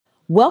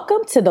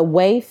Welcome to the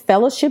Way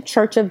Fellowship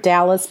Church of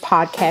Dallas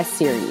podcast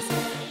series.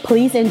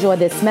 Please enjoy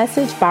this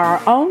message by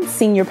our own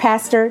senior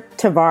pastor,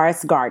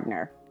 Tavares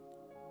Gardner.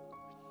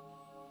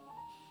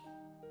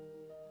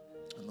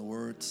 And the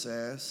word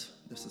says,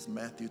 this is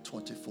Matthew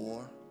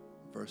 24,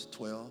 verse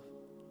 12.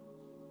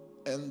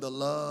 And the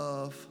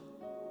love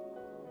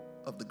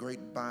of the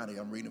great body,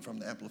 I'm reading from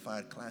the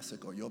Amplified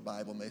Classic, or your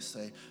Bible may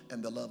say,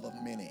 and the love of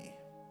many.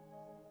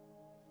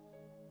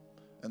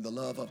 And the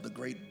love of the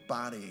great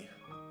body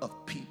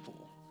of people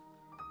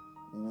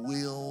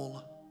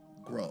will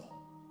grow.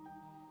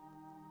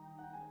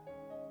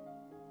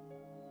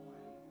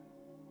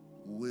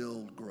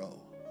 Will grow.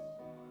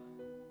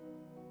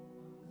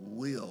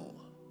 Will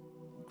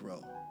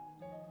grow.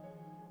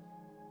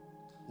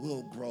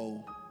 Will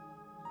grow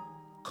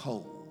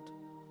cold.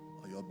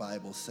 Or your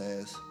Bible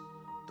says,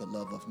 the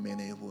love of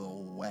many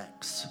will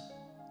wax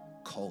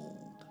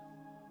cold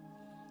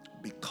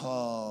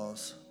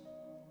because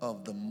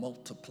of the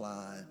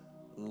multiplied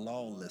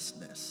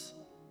lawlessness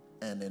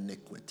and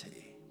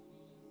iniquity.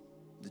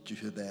 Did you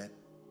hear that?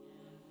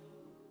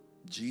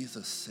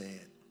 Jesus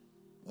said,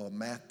 or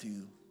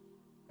Matthew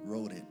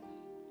wrote it,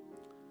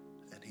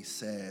 and he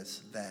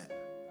says that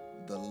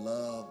the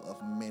love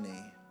of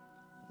many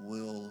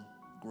will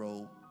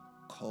grow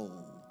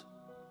cold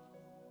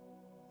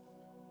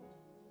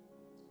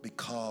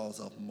because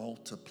of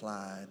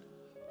multiplied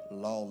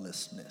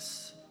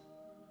lawlessness.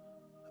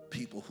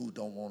 People who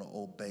don't want to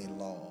obey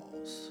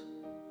laws.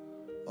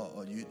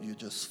 Or you're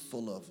just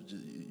full of,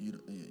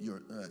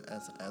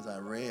 as I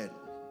read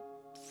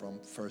from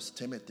 1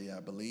 Timothy,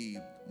 I believe,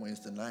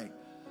 Wednesday night,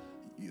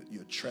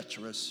 you're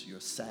treacherous, you're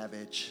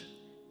savage,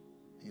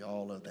 you're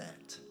all of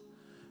that.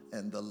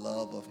 And the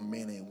love of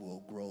many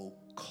will grow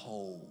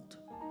cold.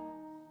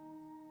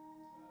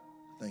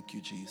 Thank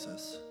you,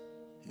 Jesus.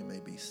 You may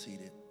be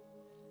seated.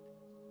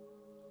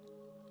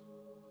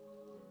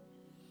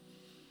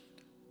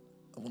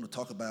 I want to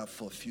talk about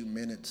for a few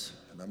minutes,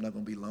 and I'm not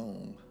going to be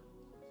long,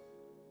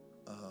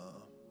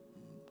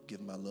 give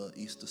my little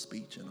Easter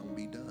speech, and I'm going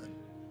to be done.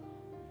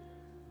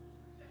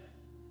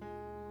 I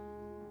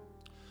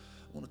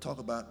want to talk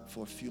about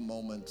for a few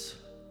moments,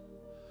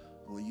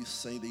 will you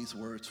say these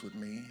words with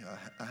me?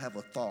 I have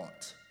a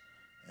thought,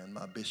 and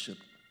my bishop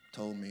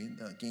told me,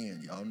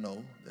 again, y'all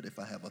know that if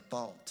I have a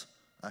thought,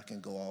 I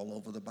can go all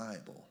over the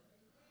Bible.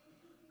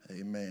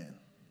 Amen.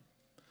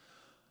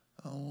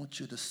 I want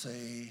you to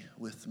say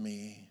with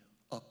me,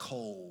 a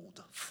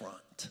cold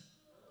front.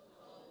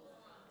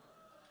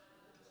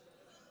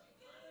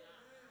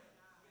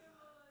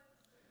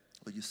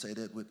 Will you say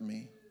that with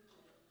me?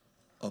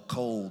 A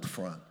cold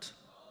front.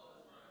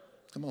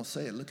 Come on,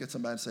 say it. Look at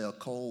somebody and say a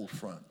cold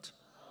front.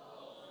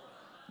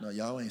 No,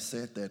 y'all ain't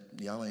said that.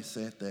 Y'all ain't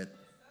said that.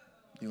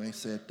 You ain't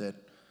said that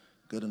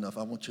good enough.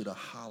 I want you to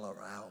holler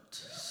out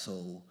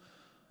so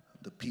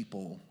the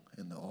people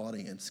in the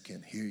audience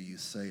can hear you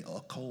say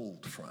a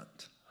cold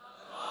front.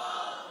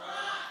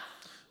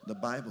 The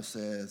Bible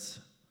says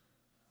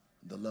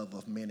the love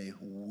of many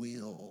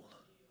will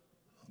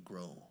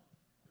grow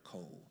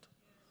cold.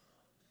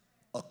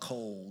 A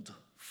cold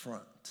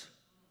front.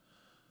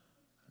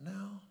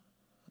 Now,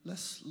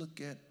 let's look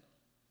at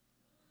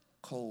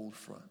cold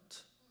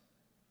front.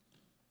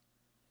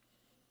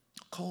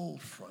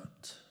 Cold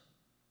front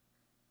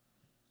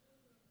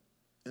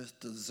is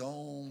the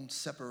zone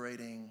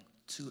separating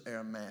two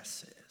air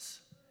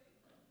masses,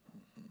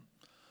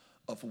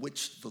 of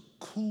which the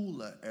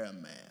cooler air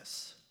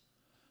mass,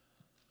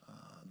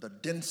 the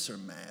denser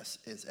mass,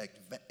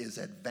 is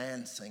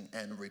advancing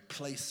and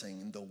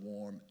replacing the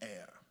warm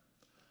air.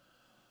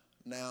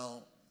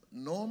 Now,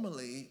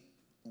 normally,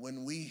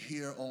 when we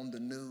hear on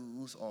the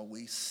news or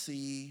we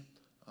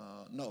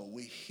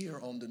hear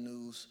on the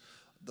news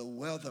the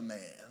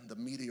weatherman, the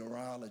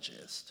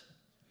meteorologist,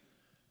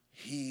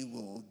 he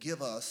will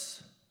give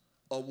us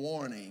a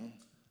warning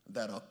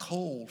that a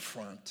cold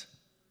front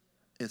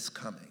is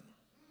coming.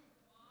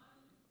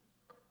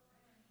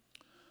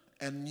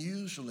 And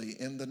usually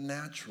in the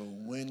natural,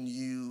 when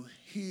you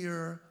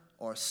hear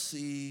or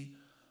see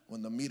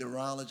when the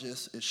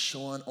meteorologist is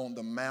showing on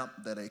the map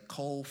that a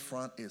cold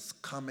front is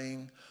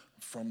coming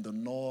from the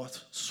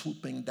north,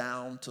 swooping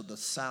down to the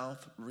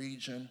south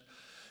region,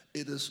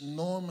 it is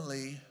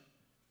normally,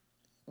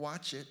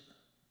 watch it,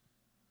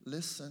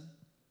 listen,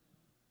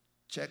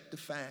 check the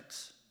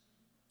facts,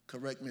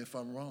 correct me if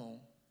I'm wrong,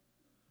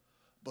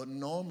 but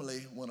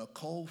normally when a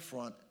cold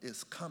front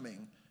is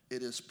coming,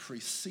 it is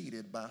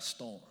preceded by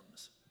storms.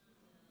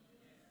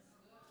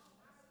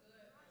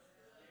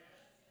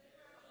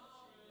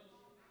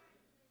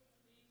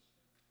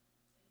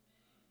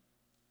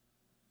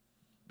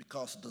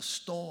 Because the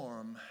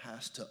storm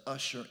has to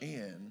usher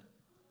in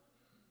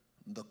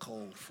the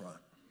cold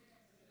front.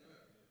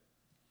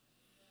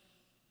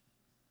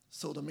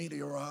 So the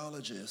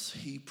meteorologist,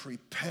 he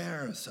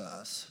prepares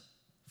us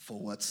for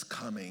what's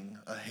coming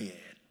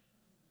ahead.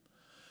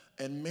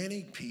 And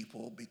many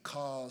people,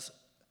 because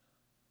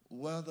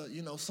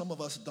some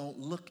of us don't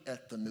look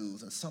at the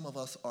news, and some of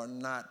us are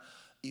not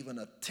even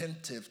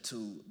attentive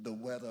to the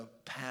weather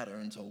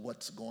patterns or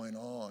what's going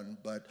on.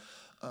 But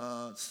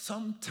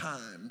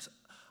sometimes,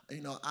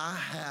 I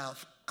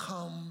have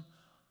come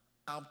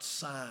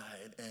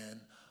outside and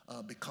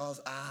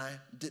because I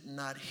did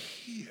not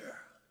hear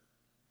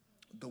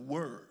the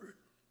word,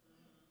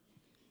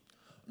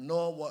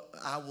 nor what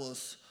I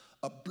was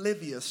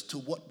oblivious to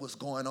what was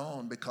going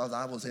on because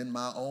I was in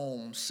my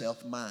own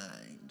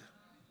self-mind.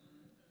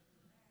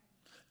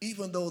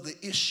 Even though the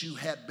issue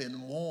had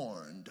been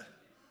warned,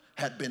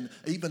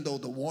 even though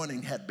the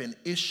warning had been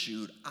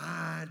issued,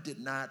 I did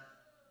not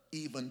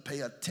even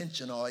pay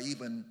attention or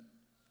even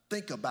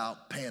think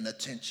about paying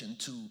attention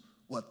to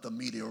what the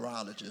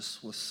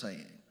meteorologist was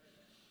saying.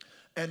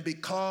 And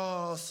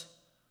because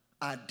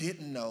I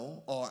didn't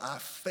know or I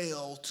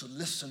failed to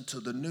listen to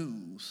the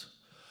news,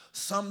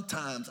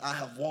 sometimes I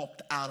have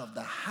walked out of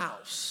the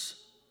house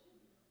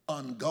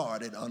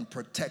unguarded,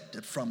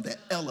 unprotected from the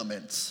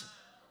elements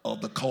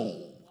of the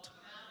cold.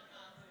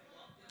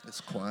 It's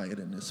quiet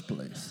in this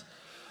place.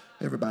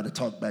 Everybody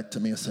talk back to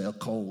me and say a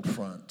cold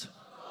front.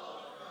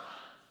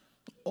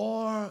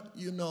 Or,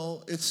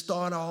 it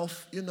start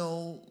off, it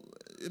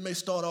may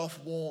start off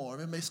warm.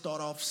 It may start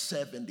off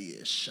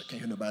 70-ish. I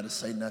can't hear nobody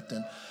say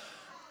nothing.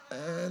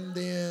 And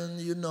then,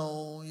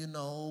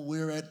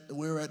 we're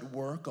at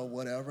work or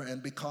whatever,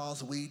 and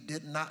because we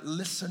did not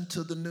listen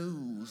to the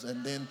news,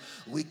 and then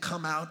we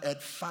come out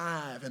at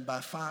 5, and by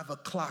 5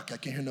 o'clock, I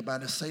can't hear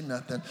nobody say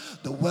nothing,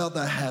 the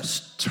weather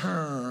has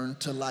turned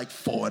to like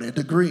 40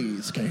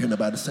 degrees. Can't hear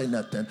nobody say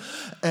nothing.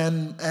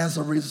 And as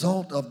a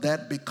result of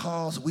that,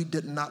 because we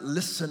did not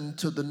listen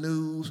to the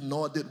news,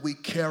 nor did we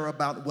care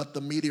about what the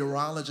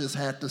meteorologist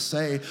had to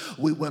say,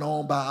 we went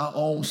on by our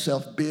own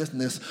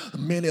self-business.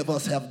 Many of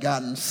us have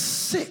gotten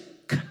sick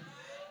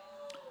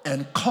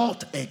and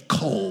caught a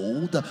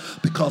cold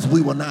because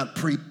we were not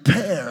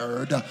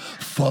prepared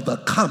for the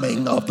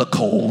coming of the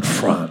cold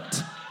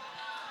front.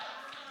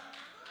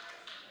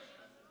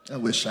 I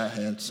wish I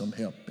had some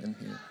help in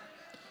here.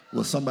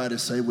 Will somebody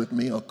say with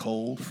me, a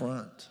cold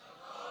front?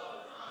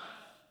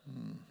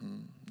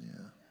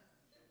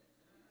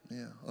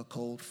 Yeah, a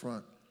cold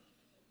front.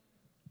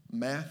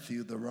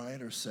 Matthew, the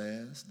writer,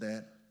 says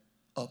that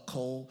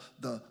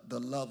the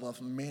love of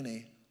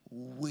many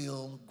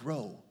will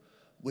grow,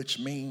 which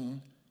means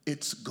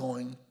it's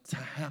going to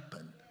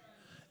happen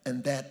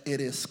and that it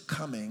is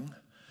coming.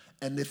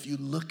 And if you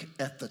look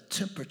at the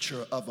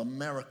temperature of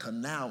America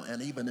now,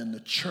 and even in the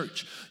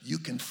church, you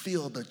can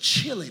feel the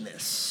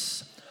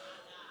chilliness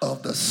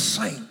of the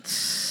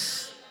saints.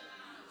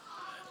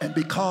 And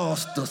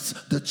because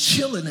the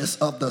chilliness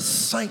of the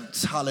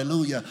saints,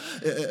 hallelujah,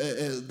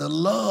 the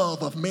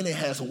love of many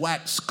has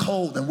waxed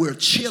cold and we're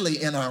chilly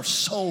in our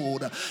soul.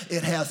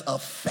 It has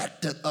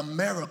affected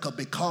America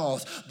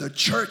because the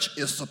church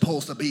is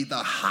supposed to be the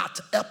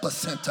hot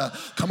epicenter.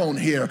 Come on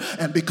here.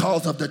 And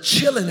because of the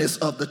chilliness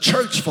of the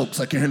church, folks,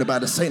 I can't hear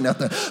anybody say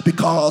nothing,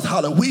 because,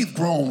 hallelujah, we've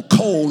grown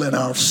cold in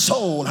our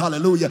soul,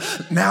 hallelujah.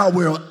 Now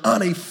we're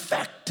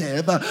ineffective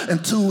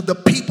and to the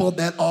people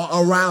that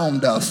are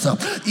around us,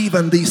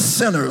 even these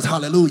sinners,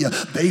 hallelujah,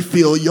 they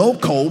feel your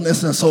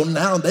coldness, and so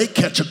now they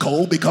catch a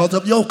cold because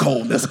of your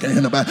coldness. Can't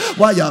hear nobody.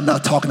 Why y'all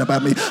not talking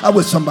about me? I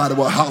wish somebody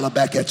would holler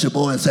back at your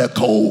boy and say,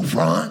 cold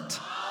front.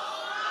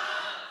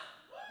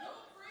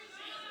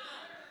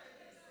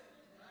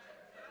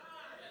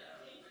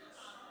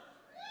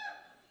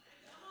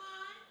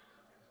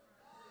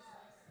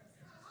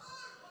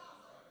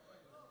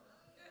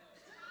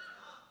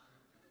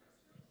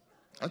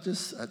 I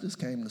just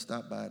came to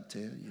stop by and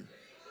tell you.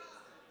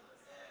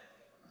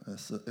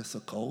 It's a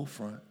cold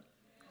front.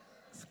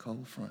 It's a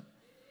cold front.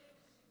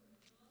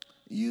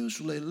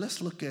 Usually, let's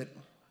look at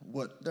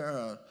there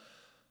are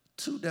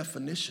 2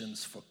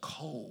 definitions for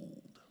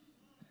cold,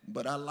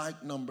 but I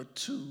like number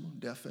 2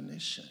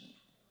 definition.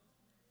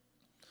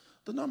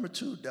 The number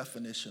 2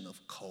 definition of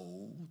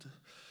cold,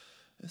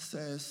 it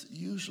says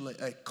usually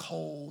a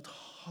cold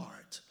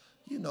heart.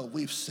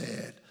 We've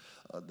said,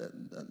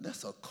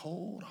 that's a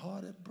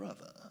cold-hearted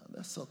brother.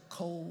 That's a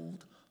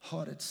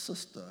cold-hearted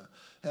sister.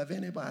 Have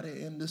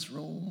anybody in this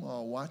room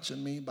or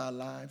watching me by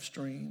live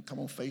stream, come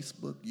on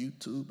Facebook,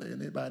 YouTube,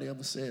 anybody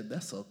ever said,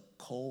 that's a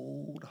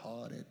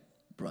cold-hearted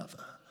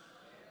brother,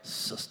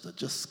 sister,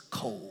 just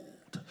cold?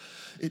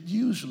 It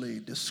usually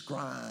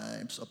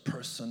describes a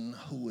person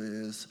who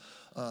is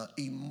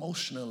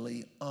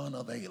emotionally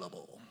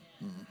unavailable.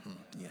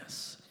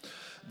 Yes.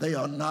 They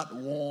are not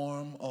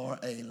warm or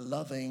a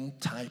loving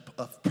type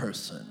of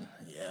person.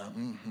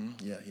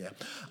 Yeah.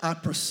 I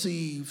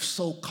perceive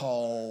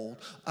so-and-so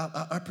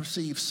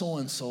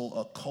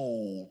a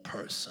cold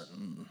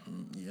person.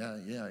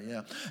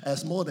 yeah.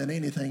 As more than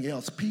anything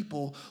else,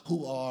 people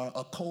who are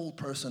a cold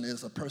person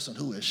is a person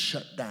who is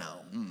shut down.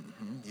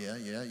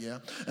 Yeah.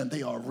 And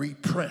they are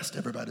repressed.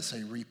 Everybody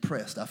say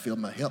repressed. I feel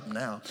my help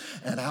now.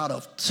 And out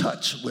of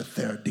touch with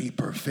their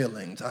deeper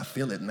feelings. I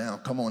feel it now.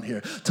 Come on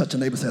here. Touch a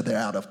neighbor, say they're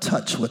out of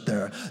touch with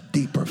their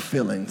deeper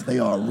feelings. They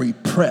are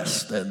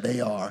repressed and they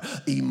are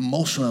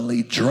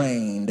emotionally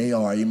drained. They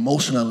are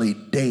emotionally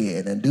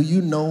dead. And do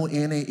you know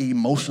any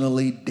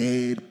emotionally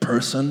dead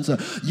persons?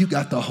 You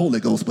got the Holy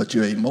Ghost, but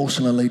you're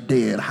emotionally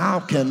dead. How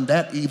can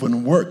that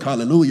even work?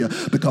 Hallelujah.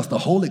 Because the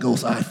Holy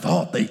Ghost, I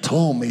thought they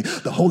told me,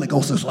 the Holy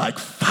Ghost is like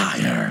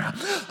fire.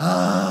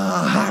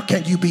 How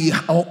can you be,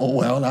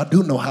 well, I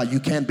do know how you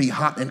can be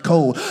hot and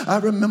cold. I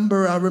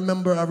remember,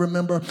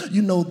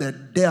 you know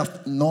that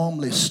death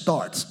normally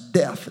starts,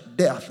 death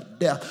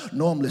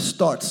normally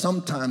starts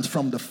sometimes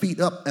from the feet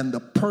up, and the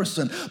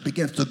person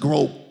begins to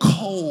grow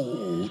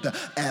cold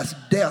as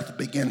death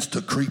begins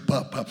to creep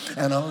up.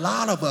 And a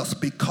lot of us,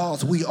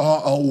 because we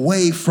are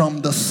away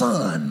from the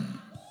sun,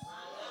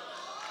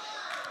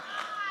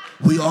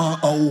 we are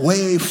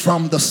away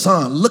from the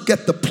sun. Look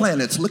at the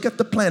planets.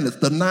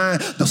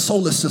 The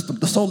solar system.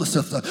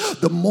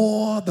 The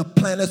more the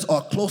planets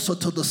are closer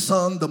to the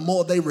sun, the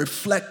more they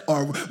reflect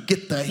or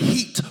get the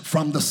heat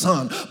from the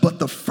sun. But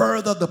the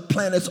further the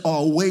planets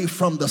are away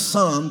from the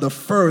sun, the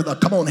further,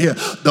 come on here,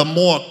 the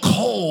more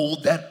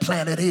cold that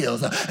planet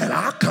is. And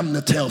I come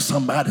to tell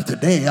somebody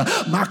today,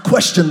 my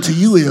question to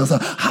you is,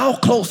 how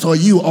close are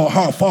you or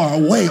how far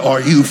away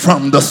are you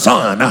from the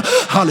sun?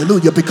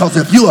 Hallelujah. Because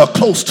if you are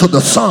close to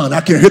the sun, I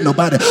can't hear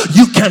nobody.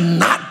 You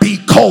cannot be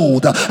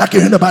cold. I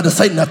can't hear nobody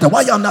say nothing.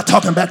 Why y'all not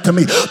talking back to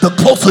me? The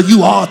closer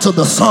you are to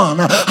the sun,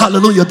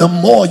 hallelujah, the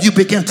more you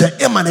begin to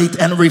emanate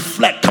and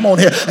reflect. Come on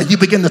here. And you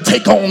begin to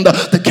take on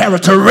the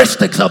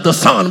characteristics of the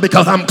sun.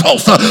 Because I'm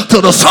closer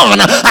to the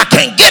sun, I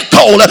can't get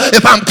cold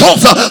if I'm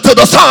closer to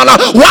the sun.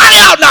 Why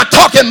y'all not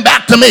talking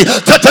back to me?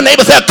 Touch a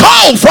neighbor, say,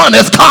 cold front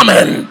is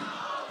coming.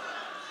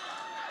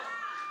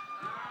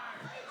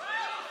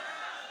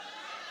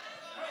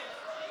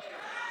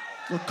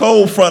 The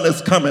cold front is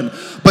coming.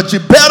 But you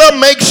better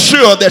make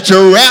sure that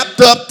you're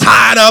wrapped up,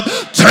 tied up,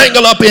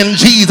 tangled up in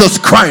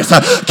Jesus Christ.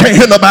 Can't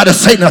hear nobody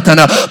say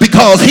nothing.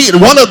 Because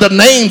one of the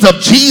names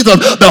of Jesus,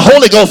 the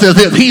Holy Ghost, is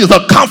he is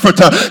a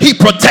comforter. He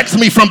protects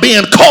me from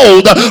being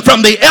cold,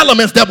 from the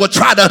elements that will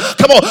try to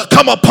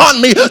come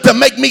upon me to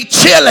make me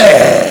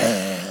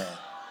chilly.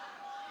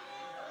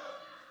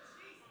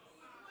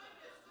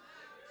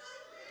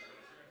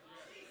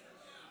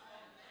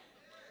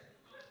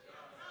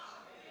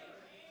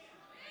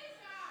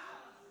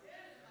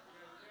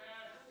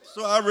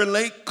 So I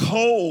relate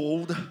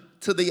cold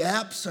to the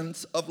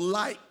absence of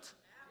light.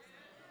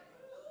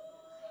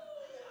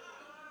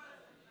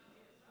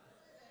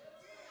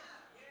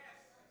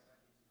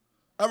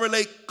 I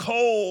relate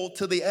cold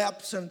to the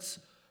absence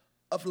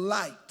of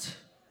light.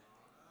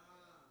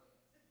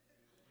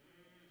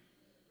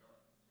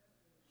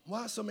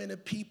 Why so many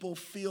people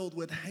filled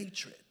with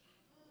hatred?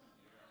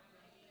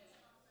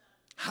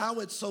 How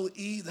is it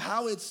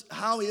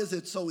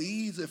so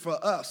easy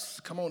for us,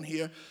 come on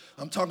here,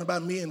 I'm talking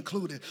about me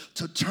included,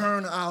 to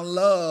turn our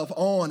love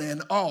on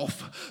and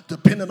off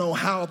depending on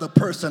how the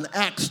person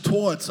acts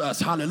towards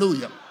us.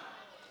 Hallelujah.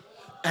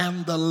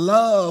 And the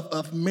love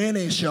of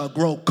many shall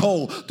grow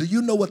cold. Do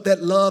you know what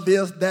that love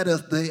is? That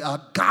is the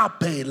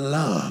agape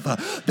love.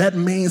 That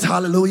means,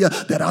 hallelujah,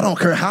 that I don't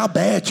care how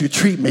bad you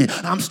treat me,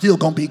 I'm still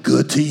going to be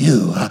good to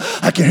you.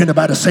 I can't hear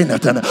nobody say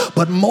nothing.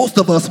 But most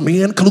of us,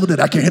 me included,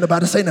 I can't hear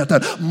nobody say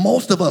nothing.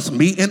 Most of us,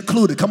 me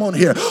included, come on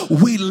here,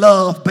 we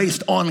love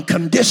based on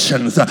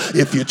conditions.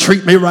 If you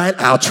treat me right,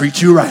 I'll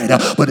treat you right.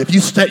 But if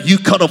you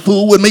cut a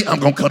fool with me, I'm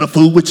going to cut a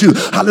fool with you.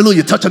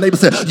 Hallelujah. Touch a neighbor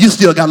and say, you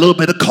still got a little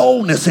bit of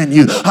coldness in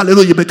you.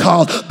 Hallelujah.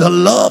 Because the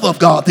love of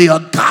God, the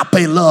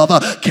agape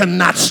love,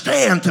 cannot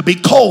stand to be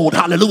cold.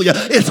 Hallelujah.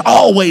 It's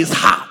always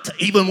hot,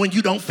 even when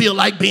you don't feel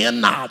like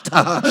being not.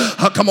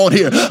 Come on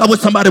here. I wish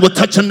somebody would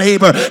touch a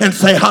neighbor and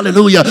say,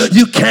 hallelujah.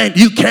 You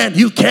cannot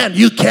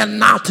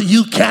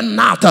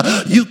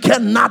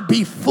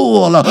be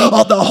full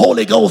of the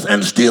Holy Ghost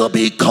and still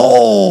be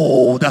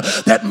cold.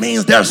 That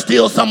means there's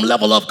still some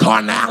level of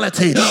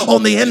carnality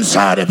on the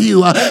inside of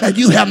you, and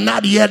you have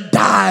not yet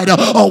died,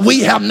 or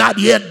we have not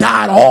yet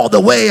died all the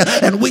way,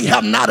 and we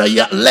have not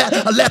yet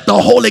let the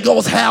Holy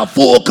Ghost have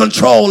full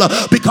control.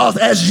 Because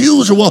as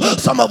usual,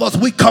 some of us,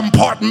 we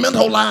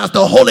compartmentalize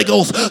the Holy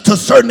Ghost to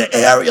certain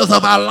areas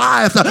of our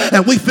lives,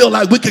 and we feel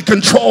like we can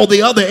control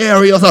the other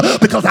areas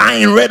because I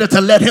ain't ready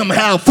to let him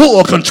have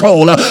full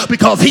control,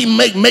 because he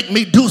make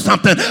me do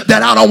something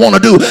that I don't want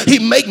to do. He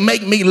make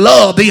me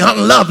love the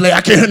unlovely.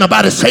 I can't hear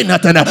nobody say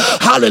nothing.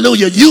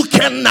 Hallelujah. You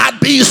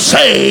cannot be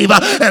saved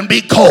and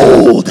be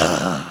cold.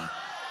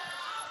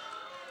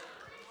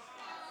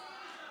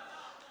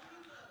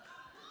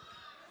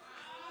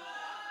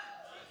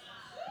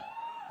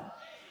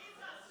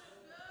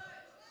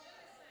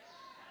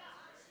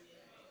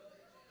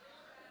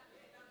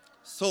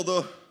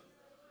 So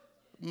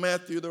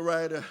Matthew, the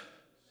writer,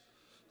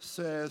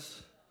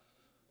 says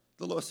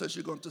The Lord says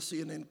you're going to see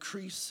an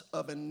increase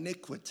of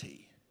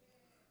iniquity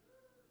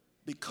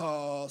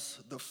because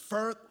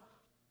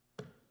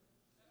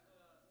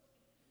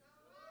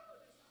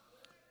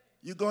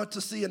you're going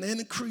to see an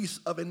increase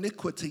of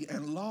iniquity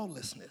and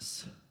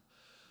lawlessness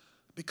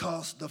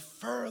because the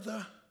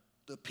further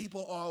the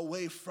people are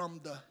away from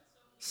the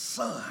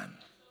sun,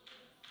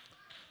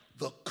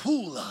 the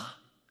cooler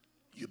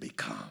you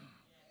become.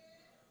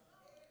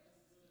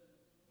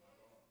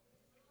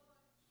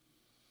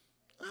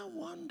 I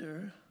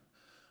wonder,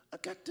 I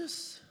got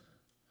this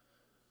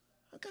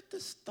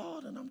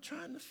thought, and I'm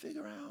trying to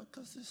figure out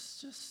because it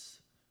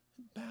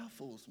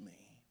baffles me.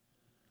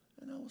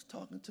 And I was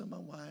talking to my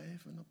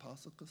wife and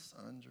Apostle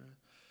Cassandra.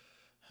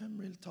 I haven't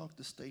really talked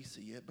to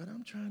Stacy yet, but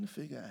I'm trying to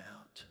figure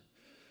out.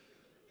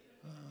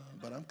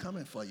 But I'm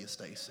coming for you,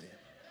 Stacy.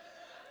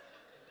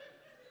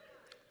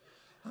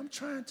 I'm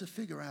trying to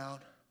figure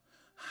out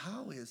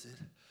how is it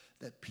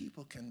that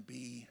people can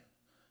be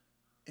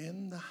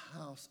in the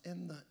house,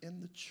 in the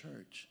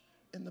church,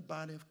 in the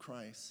body of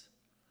Christ,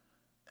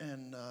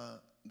 and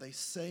they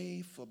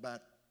save for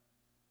about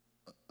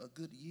a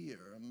good year,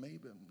 or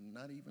maybe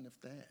not even if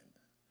that,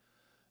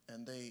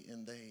 and they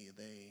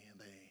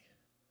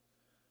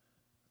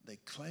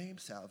claim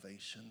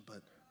salvation,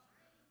 but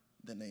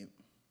then they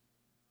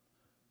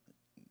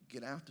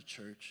get out the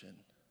church, and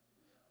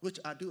which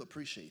I do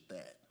appreciate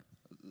that.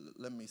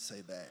 Let me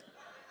say that.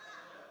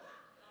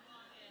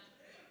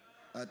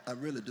 I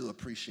really do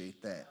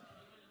appreciate that.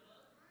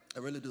 I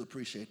really do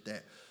appreciate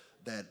that.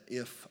 That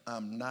if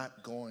I'm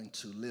not going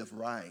to live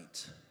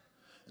right,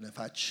 and if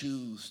I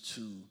choose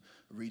to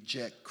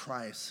reject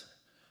Christ,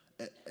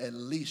 at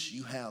least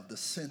you have the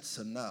sense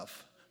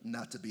enough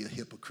not to be a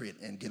hypocrite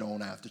and get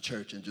on after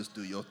church and just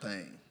do your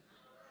thing.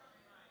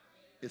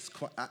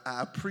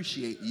 I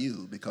appreciate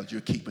you because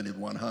you're keeping it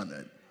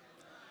 100.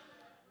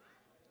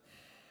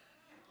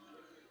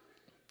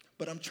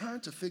 But I'm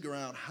trying to figure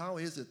out how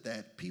is it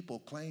that people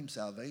claim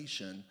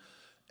salvation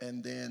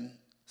and then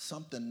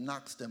something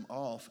knocks them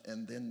off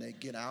and then they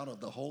get out of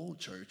the whole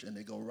church and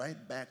they go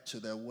right back to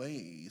their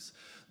ways,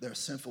 their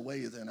sinful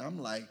ways. And I'm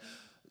like,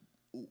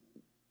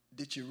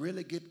 did you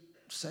really get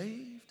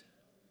saved?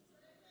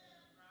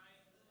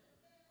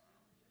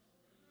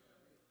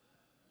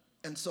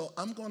 And so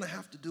I'm going to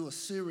have to do a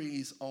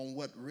series on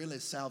what really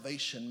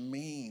salvation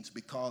means,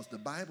 because the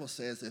Bible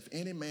says if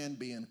any man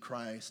be in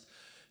Christ,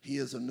 he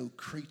is a new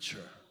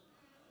creature.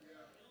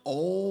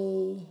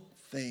 Old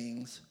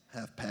things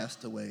have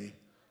passed away.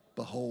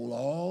 Behold,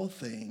 all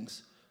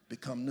things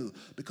become new.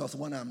 Because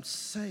when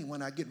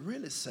I get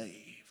really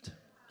saved,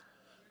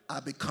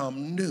 I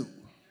become new.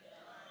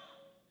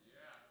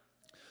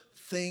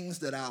 Things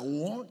that I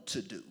want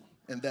to do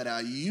and that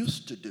I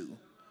used to do,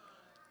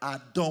 I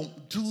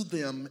don't do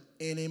them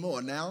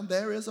anymore. Now,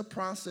 there is a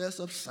process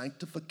of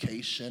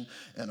sanctification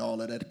and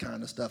all of that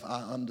kind of stuff.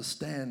 I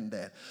understand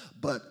that.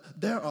 But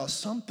there are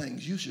some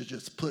things you should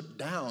just put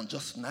down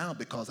just now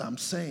because I'm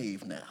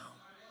saved now.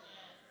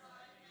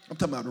 I'm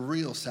talking about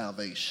real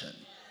salvation.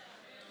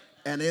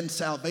 And in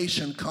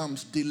salvation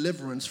comes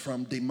deliverance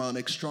from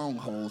demonic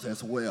strongholds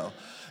as well.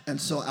 And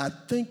so I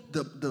think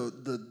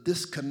the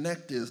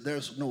disconnect is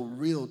there's no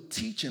real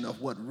teaching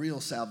of what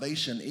real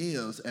salvation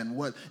is and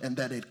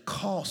that it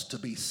costs to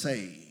be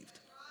saved.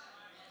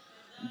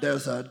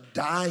 There's a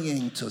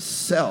dying to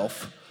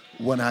self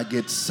when I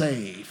get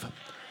saved.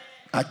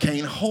 I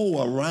can't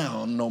hoe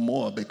around no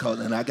more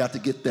and I got to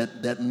get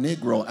that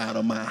Negro out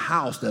of my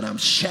house that I'm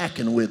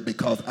shacking with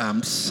because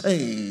I'm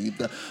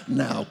saved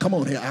now. Come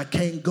on here. I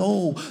can't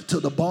go to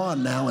the bar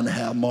now and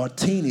have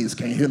martinis.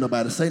 Can't hear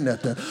nobody say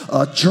nothing.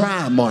 A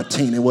dry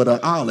martini with an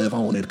olive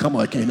on it. Come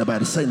on, can't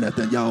nobody say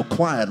nothing. Y'all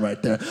quiet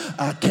right there.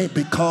 I can't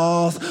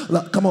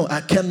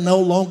I can no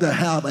longer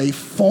have a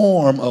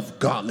form of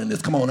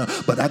godliness. Come on,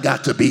 but I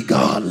got to be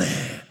godly.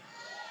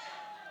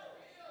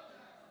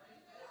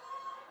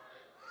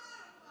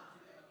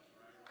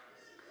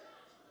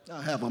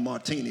 I have a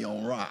martini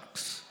on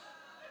rocks.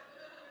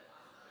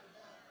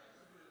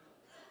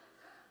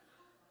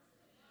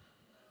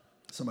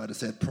 Somebody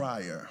said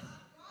prior.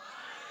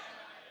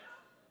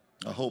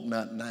 I hope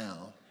not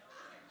now.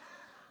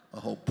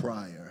 I hope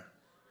prior.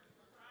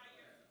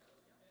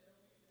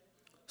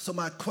 So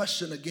my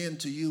question again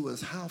to you is,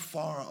 how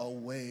far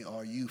away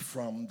are you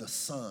from the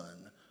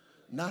sun?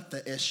 Not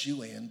the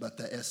S-U-N, but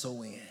the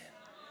S-O-N.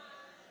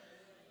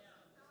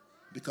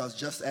 Because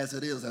just as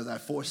it is, as I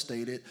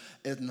forestated,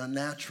 in the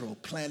natural,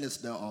 planets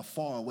that are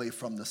far away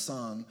from the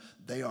sun,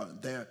 they are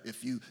there.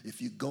 If you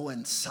go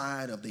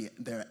inside of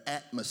their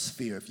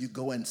atmosphere, if you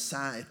go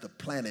inside the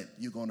planet,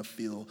 you're going to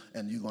feel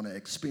and you're going to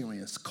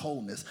experience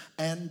coldness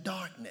and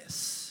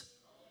darkness.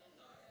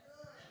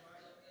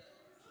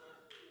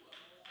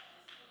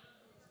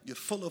 You're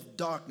full of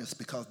darkness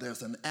because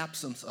there's an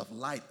absence of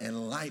light,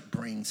 and light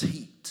brings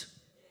heat.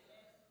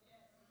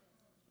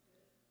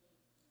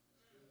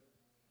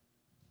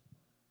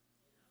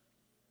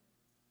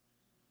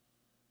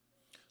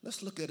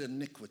 Let's look at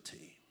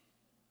iniquity.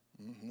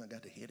 I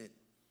got to hit it.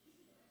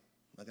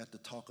 I got to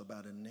talk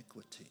about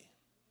iniquity.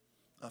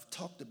 I've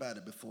talked about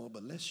it before,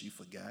 but unless you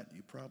forgot,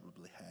 you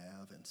probably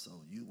have, and so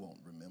you won't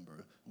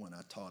remember when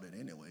I taught it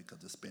anyway,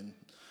 because it's been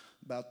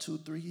about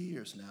 2-3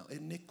 years now.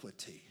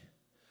 Iniquity,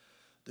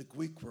 the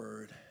Greek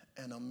word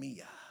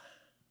anomia.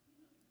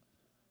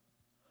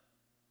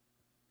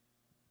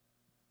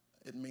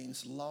 It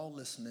means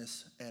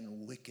lawlessness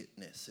and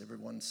wickedness.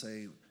 Everyone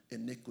say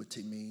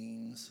iniquity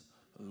means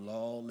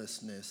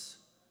lawlessness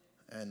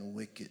and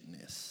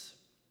wickedness.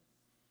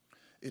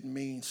 It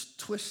means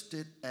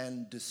twisted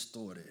and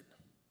distorted.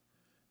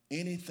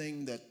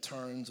 Anything that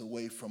turns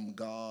away from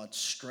God's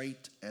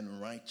straight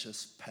and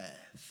righteous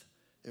path.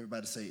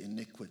 Everybody say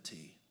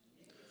iniquity.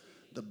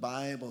 The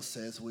Bible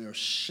says we are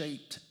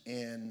shaped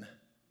in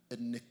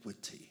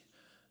iniquity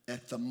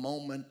at the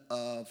moment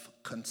of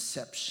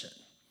conception.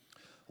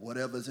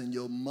 Whatever's in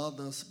your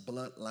mother's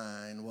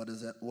bloodline,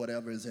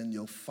 whatever is in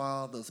your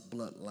father's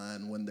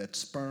bloodline, when that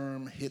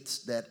sperm hits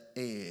that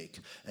egg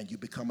and you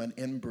become an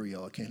embryo,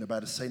 I can't hear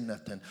anybody say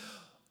nothing,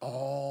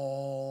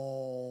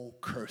 all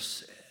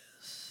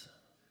curses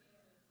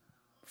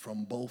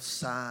from both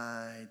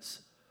sides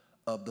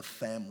of the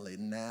family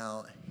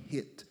now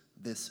hit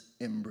this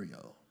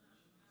embryo.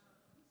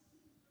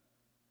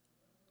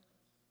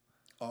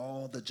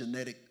 All the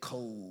genetic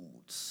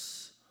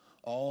codes,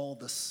 all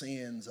the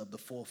sins of the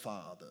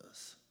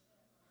forefathers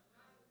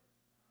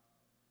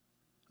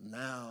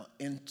now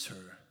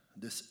enter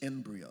this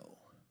embryo.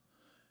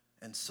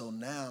 And so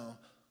now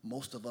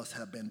most of us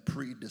have been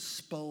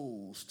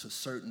predisposed to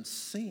certain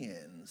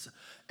sins,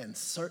 and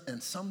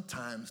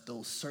sometimes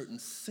those certain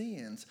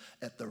sins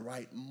at the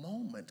right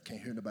moment,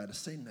 can't hear anybody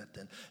say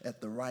nothing,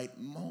 at the right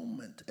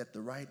moment,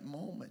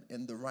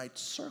 in the right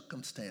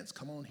circumstance,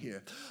 come on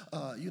here.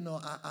 I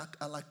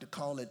like to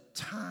call it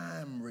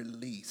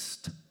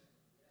time-released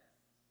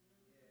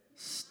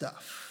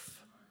stuff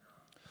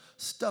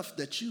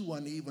that you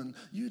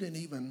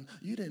didn't,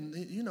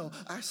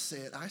 I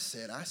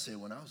said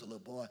when I was a little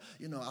boy,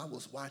 I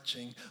was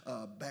watching,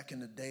 back in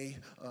the day,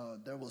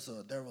 there was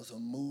a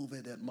movie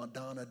that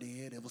Madonna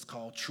did. It was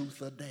called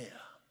Truth or Dare.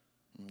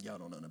 Y'all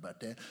don't know nothing about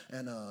that.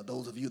 And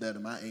those of you that are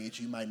my age,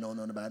 you might know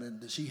nothing about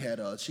it. She had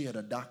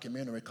a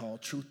documentary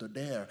called Truth or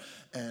Dare.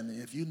 And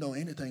if you know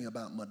anything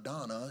about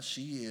Madonna,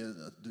 she is,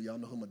 do y'all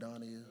know who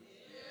Madonna is?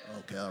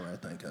 Okay, all right,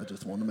 thank you. I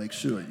just want to make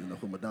sure you know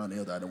who Madonna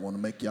is. I don't want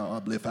to make y'all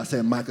ugly. If I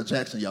said Michael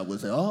Jackson, y'all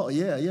would say, oh,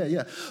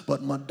 yeah.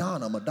 But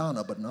Madonna,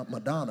 but not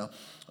Madonna.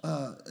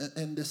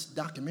 And this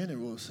documentary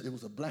it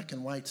was a black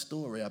and white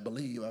story, I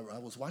believe. I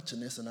was watching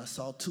this and I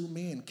saw two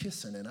men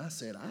kissing, and I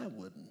said, I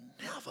would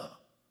never,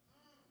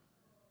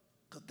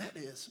 because that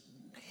is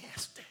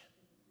nasty.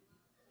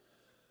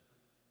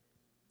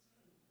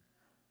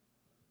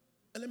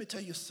 And let me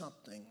tell you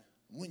something.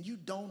 When you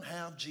don't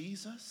have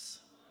Jesus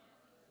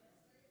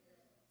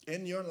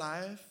in your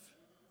life,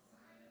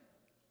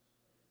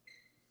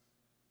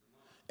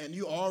 and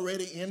you're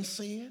already in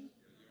sin,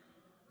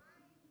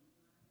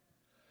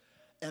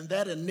 and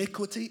that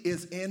iniquity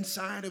is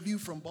inside of you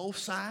from both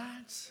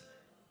sides,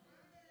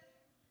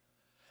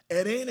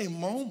 at any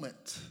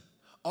moment,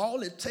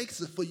 all it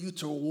takes is for you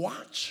to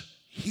watch,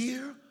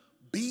 hear,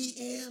 be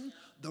in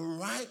the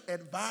right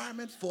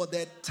environment for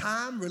that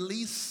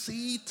time-release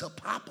seed to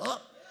pop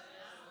up.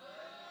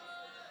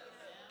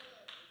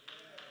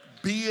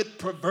 Be it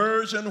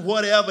perversion,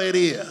 whatever it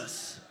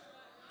is.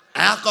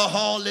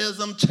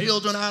 Alcoholism,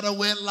 children out of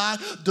wedlock,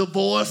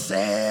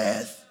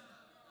 divorces.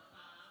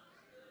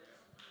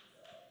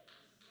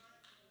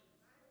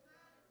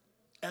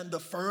 And the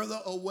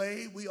further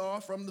away we are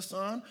from the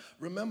Son,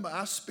 remember,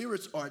 our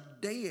spirits are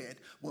dead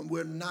when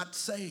we're not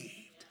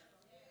saved.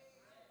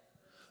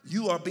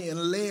 You are being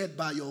led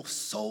by your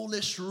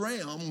soulish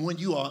realm when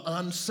you are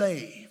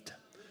unsaved.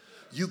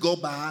 You go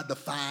by the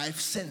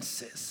five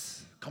senses.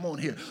 Come on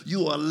here.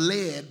 You are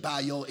led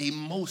by your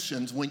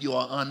emotions when you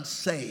are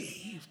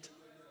unsaved.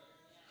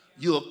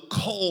 You're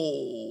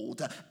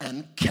cold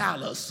and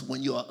callous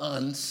when you are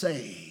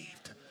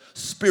unsaved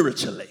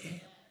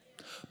spiritually.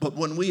 But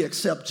when we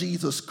accept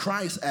Jesus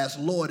Christ as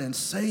Lord and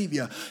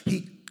Savior,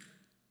 He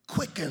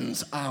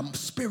quickens our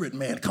spirit,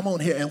 man. Come on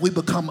here. And we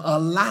become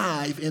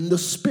alive in the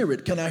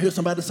spirit. Can I hear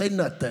somebody say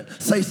nothing?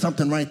 Say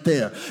something right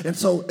there. And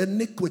so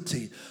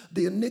iniquity.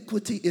 The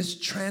iniquity is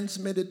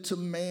transmitted to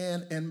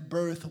man in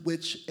birth,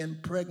 which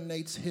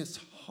impregnates his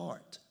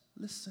heart.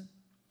 Listen.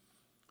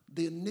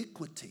 The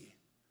iniquity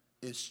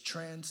is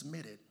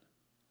transmitted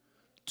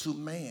to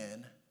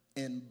man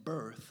in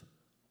birth,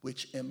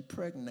 which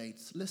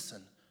impregnates,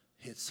 listen,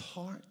 his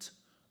heart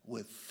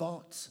with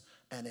thoughts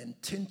and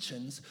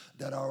intentions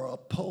that are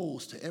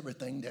opposed to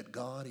everything that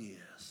God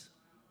is.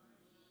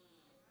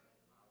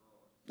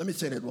 Let me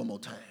say that one more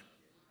time.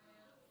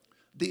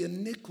 The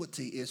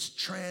iniquity is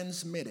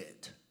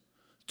transmitted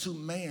to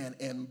man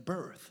in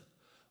birth,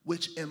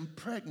 which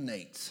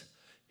impregnates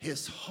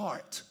his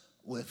heart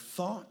with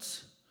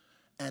thoughts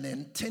and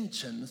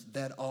intentions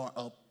that are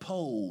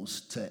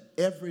opposed to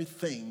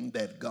everything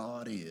that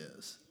God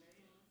is.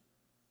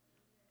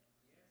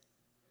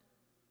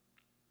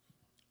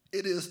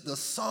 It is the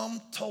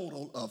sum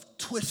total of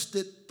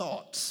twisted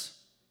thoughts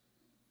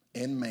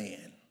in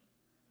man.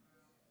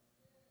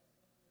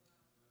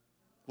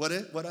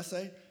 What I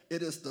say?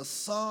 It is the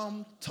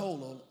sum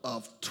total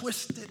of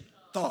twisted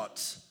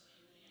thoughts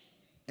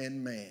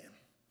in man.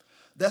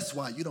 That's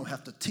why you don't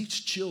have to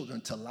teach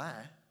children to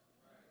lie.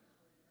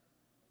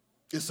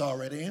 It's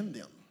already in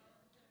them.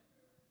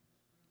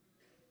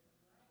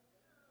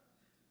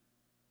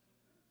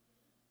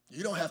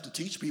 You don't have to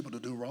teach people to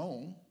do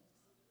wrong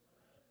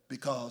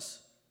because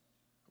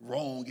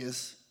wrong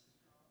is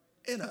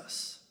in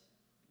us.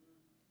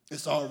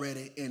 It's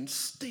already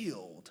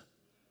instilled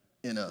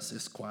in us.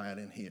 It's quiet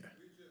in here.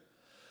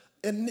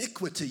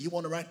 Iniquity, you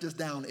want to write this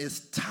down,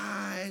 is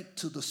tied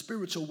to the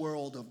spiritual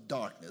world of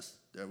darkness.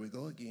 There we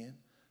go again.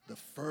 The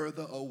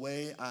further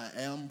away I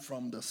am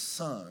from the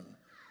sun,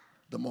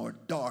 the more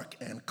dark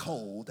and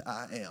cold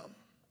I am.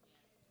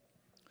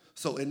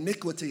 So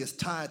iniquity is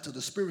tied to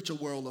the spiritual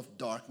world of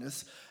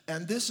darkness.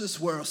 And this is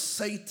where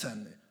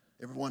Satan,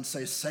 everyone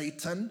say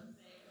Satan,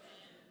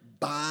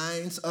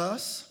 binds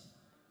us.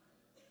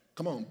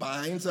 Come on,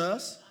 binds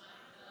us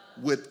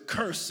with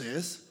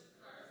curses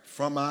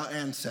from our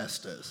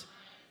ancestors.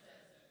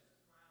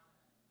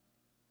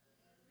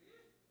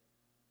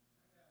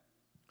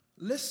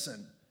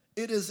 Listen,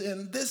 it is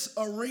in this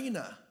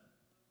arena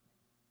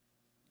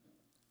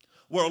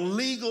where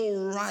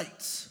legal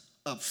rights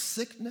of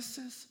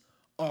sicknesses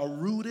are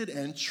rooted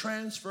and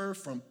transferred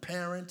from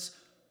parents,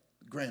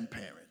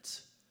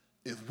 grandparents.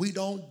 If we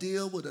don't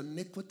deal with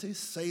iniquity,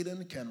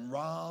 Satan can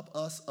rob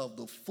us of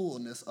the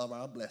fullness of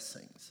our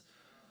blessings.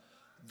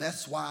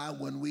 That's why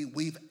when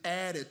we've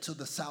added to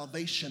the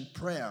salvation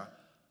prayer,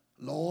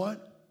 Lord,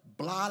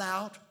 blot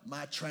out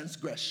my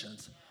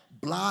transgressions,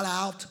 blot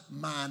out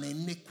mine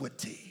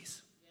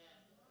iniquities.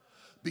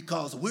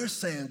 Because we're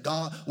saying,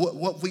 God,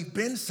 what we've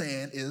been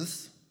saying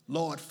is,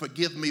 Lord,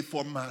 forgive me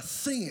for my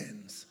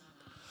sins.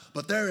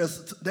 But there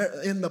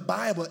in the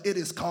Bible, it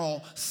is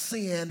called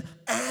sin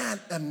and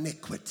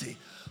iniquity.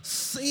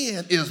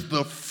 Sin is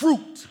the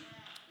fruit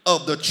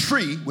of the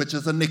tree, which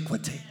is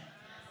iniquity.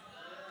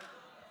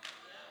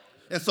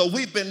 And so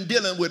we've been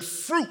dealing with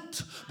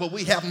fruit, but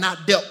we have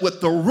not dealt with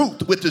the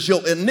root, which is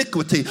your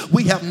iniquity.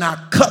 We have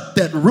not cut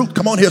that root.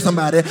 Come on here,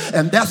 somebody.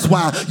 And that's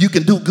why you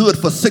can do good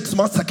for 6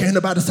 months. I can't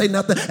nobody say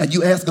nothing. And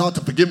you ask God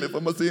to forgive me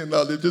for my sin.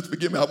 No, just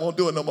forgive me. I won't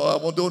do it no more. I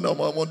won't do it no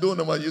more. I won't do it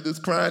no more. You're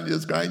just crying,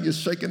 you're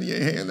shaking your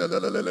hand.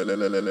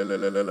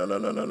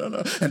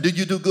 And did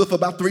you do good for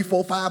about 3,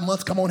 4, 5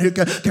 months? Come on here.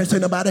 Can't say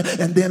nobody.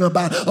 And then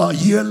about a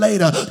year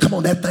later, come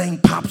on, that thing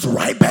pops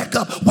right back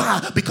up.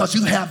 Why? Because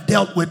you have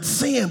dealt with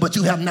sin, but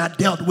you have not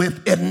dealt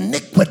with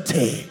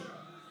iniquity.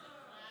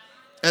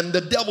 And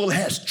the devil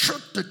has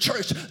tricked the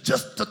church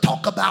just to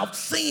talk about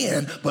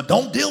sin, but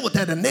don't deal with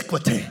that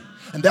iniquity.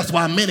 And that's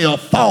why many are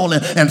falling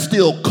and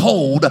still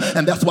cold.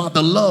 And that's why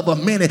the love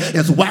of many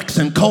is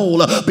waxing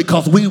cold,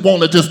 because we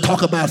want to just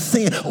talk about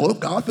sin. Oh,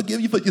 God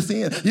forgive you for your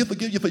sin. He'll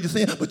forgive you for your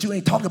sin, but you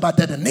ain't talking about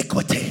that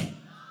iniquity.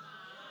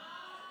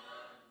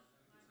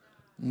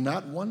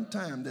 Not one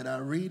time did I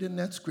read in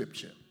that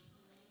scripture.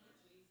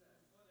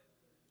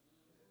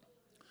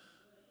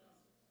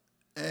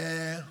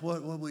 And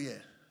what we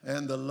at?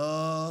 And the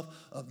love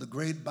of the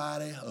great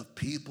body of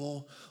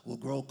people will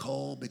grow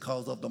cold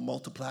because of the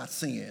multiplied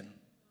sin.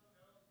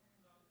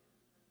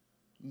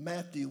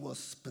 Matthew was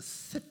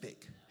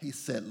specific. He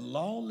said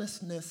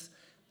lawlessness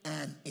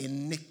and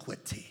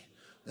iniquity.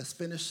 Let's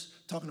finish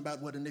talking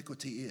about what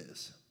iniquity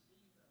is.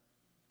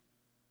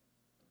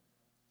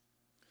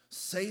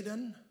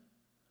 Satan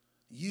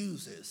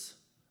uses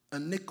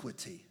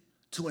iniquity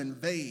to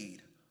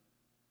invade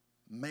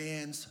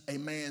a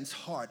man's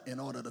heart in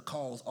order to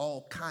cause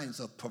all kinds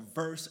of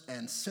perverse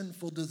and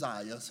sinful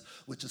desires,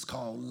 which is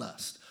called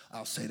lust.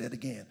 I'll say that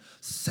again.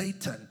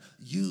 Satan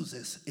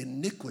uses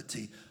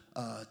iniquity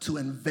to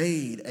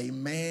invade a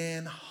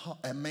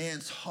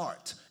man's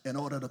heart in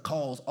order to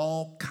cause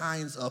all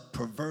kinds of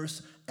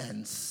perverse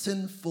and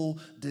sinful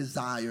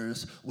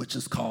desires, which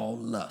is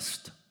called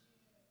lust.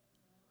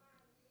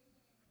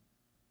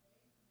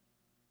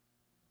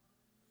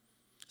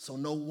 So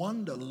no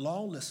wonder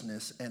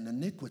lawlessness and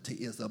iniquity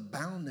is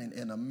abounding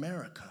in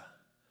America,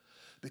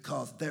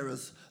 because there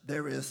is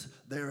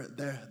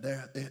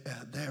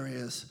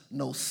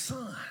no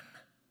sun.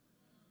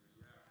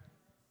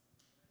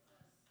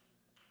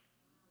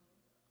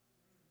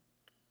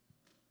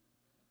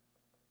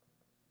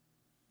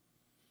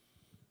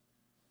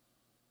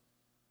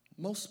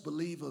 Most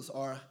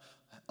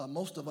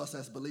of us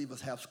as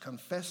believers have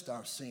confessed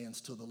our sins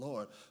to the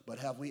Lord, but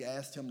have we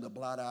asked him to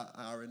blot out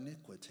our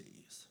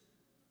iniquities?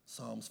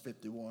 Psalms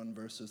 51,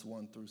 verses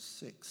 1 through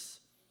 6.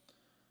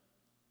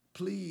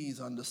 Please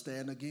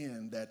understand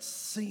again that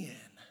sin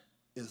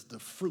is the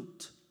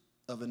fruit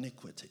of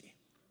iniquity.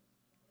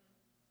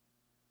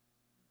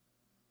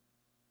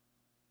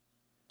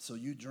 So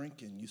you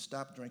drinking, you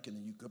stop drinking,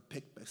 and you could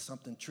pick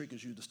something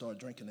triggers you to start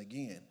drinking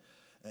again.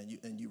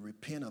 And you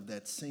repent of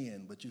that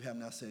sin, but you have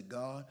not said,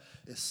 God,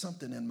 it's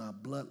something in my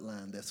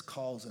bloodline that's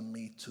causing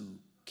me to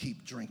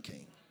keep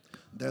drinking.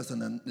 That's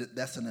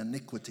an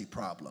iniquity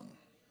problem.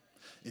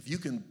 If you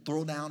can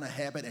throw down a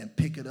habit and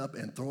pick it up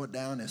and throw it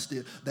down and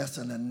still, that's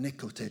an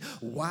iniquity.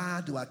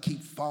 Why do I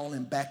keep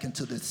falling back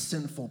into this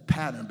sinful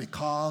pattern?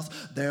 Because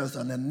there's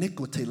an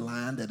iniquity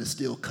line that is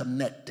still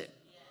connected.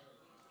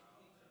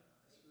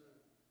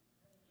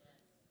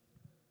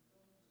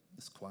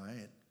 It's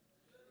quiet.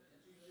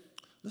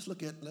 Let's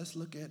look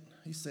at,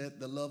 he said,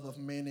 the love of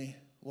many,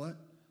 what?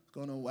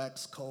 Going to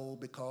wax cold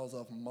because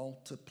of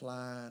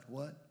multiplied,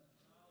 what?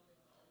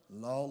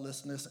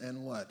 Lawlessness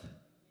and what?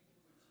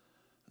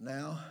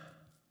 Now,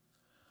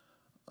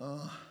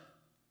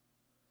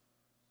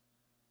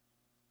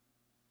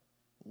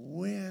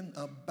 when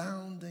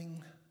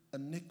abounding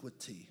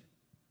iniquity,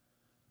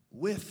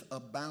 with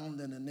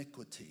abounding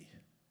iniquity,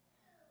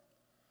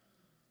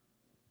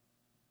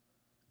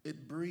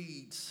 it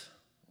breeds,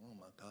 oh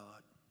my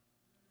God,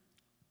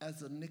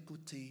 as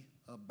iniquity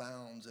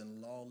abounds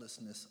and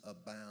lawlessness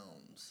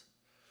abounds,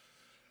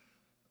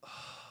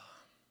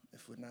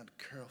 if we're not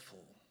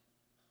careful,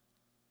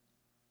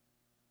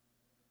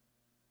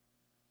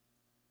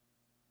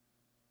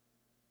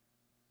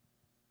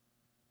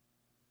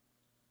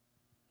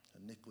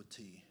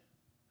 iniquity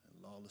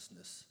and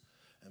lawlessness,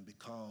 and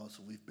because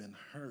we've been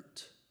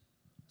hurt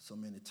so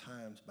many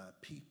times by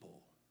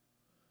people,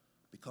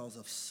 because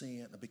of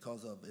sin,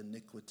 because of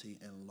iniquity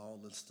and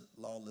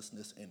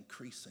lawlessness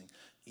increasing,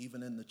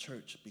 even in the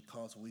church,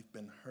 because we've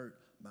been hurt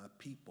by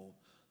people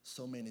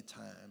so many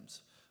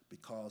times,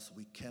 because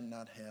we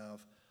cannot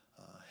have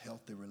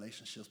healthy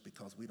relationships,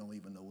 because we don't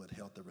even know what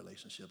healthy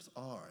relationships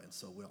are. And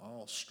so we're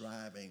all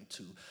striving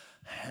to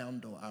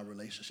handle our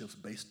relationships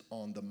based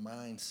on the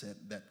mindset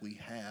that we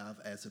have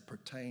as it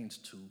pertains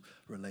to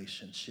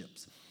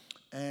relationships.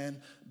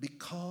 And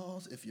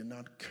because if you're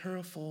not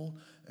careful,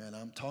 and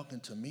I'm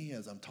talking to me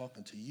as I'm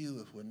talking to you,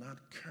 if we're not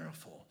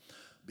careful,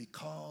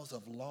 because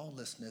of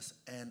lawlessness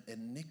and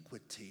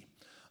iniquity,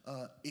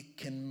 it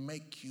can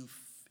make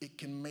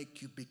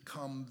you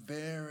become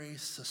very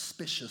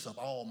suspicious of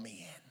all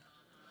men,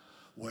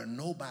 where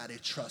nobody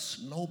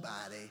trusts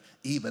nobody,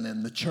 even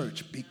in the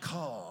church,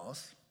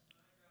 because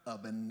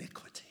of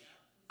iniquity.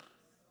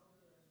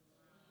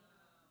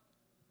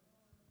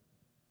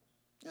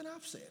 And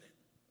I've said it.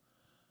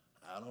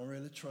 I don't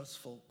really trust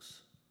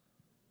folks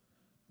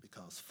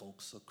because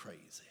folks are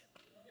crazy,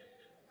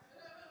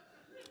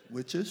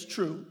 which is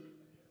true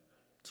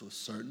to a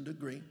certain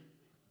degree.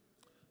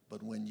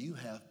 But when you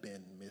have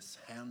been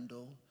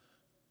mishandled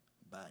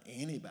by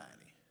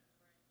anybody,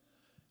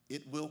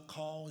 it will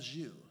cause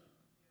you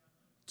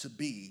to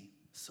be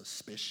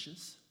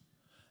suspicious.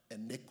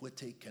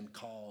 Iniquity can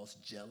cause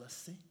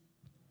jealousy.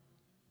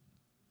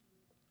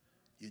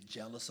 You're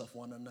jealous of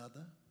one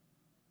another.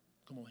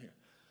 Come on here.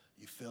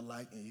 You feel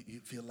like,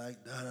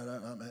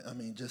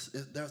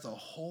 there's a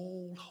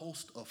whole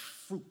host of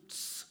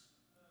fruits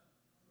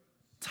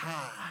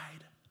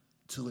tied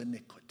to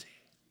iniquity.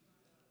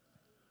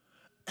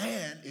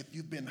 And if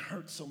you've been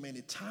hurt so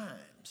many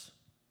times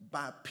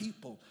by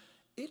people,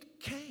 it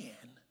can,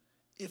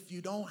 if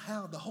you don't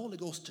have the Holy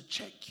Ghost to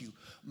check you,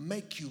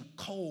 make you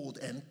cold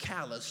and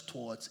callous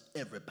towards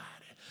everybody,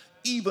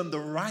 even the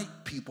right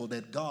people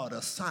that God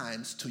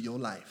assigns to your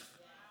life.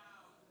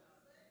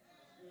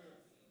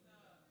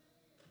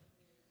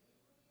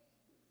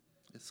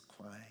 It's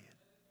quiet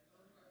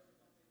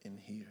in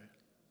here.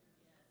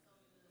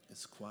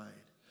 It's quiet.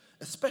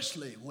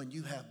 Especially when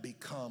you have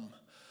become,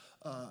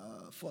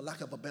 for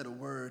lack of a better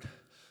word,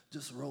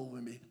 just roll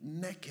with me,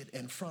 naked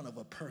in front of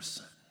a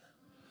person.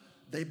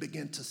 They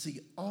begin to see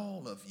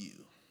all of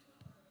you.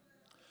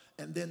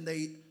 And then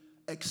they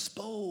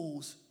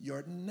expose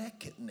your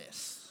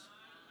nakedness.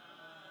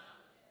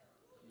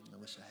 I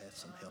wish I had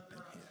some help in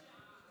here.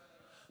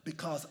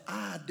 Because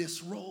I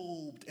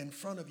disrobed in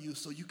front of you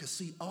so you could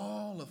see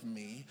all of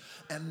me.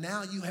 And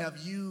now you have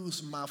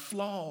used my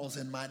flaws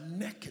and my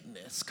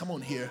nakedness, come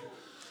on here,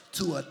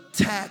 to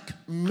attack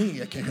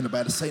me. I can't hear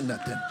nobody say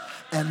nothing.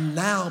 And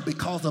now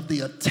because of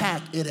the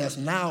attack, it has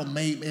now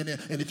made, and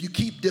if you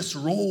keep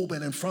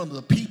disrobing in front of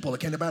the people,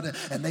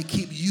 and they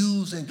keep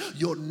using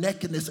your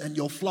nakedness and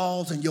your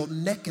flaws and your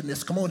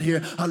nakedness, come on here,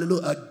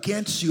 hallelujah,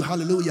 against you,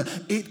 hallelujah,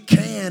 it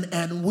can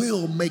and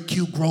will make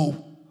you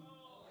grow.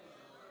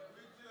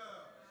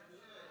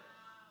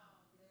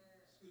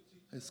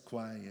 It's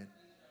quiet.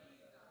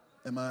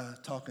 Am I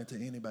talking to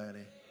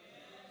anybody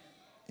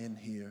in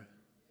here?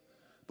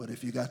 But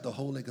if you got the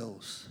Holy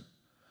Ghost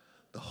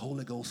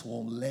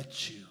won't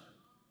let you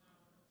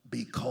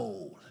be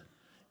cold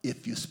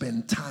if you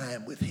spend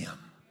time with him.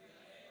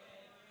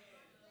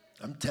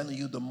 I'm telling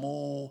you, the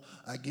more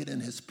I get in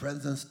his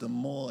presence, the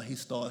more he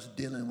starts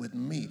dealing with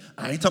me.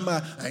 I ain't talking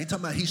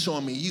about he's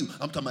showing me you.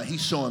 I'm talking about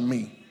he's showing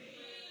me.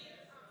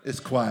 It's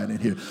quiet in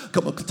here.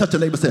 Come on, touch your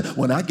neighbor and say,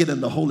 when I get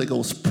in the Holy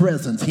Ghost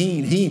presence,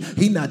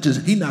 he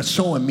not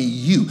showing me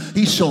you.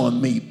 He's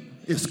showing me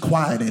It's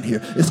quiet in here.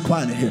 It's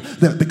quiet in here.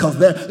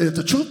 Because if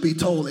the truth be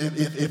told,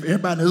 if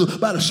everybody knew,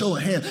 by the show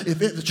of hand, if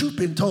the truth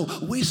be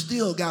told, we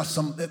still got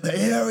some the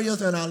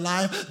areas in our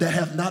life that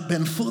have not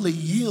been fully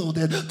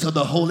yielded to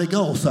the Holy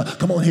Ghost.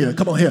 Come on here.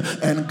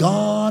 And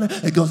God,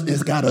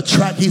 he's got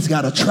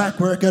a track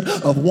record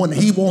of when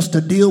he wants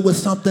to deal with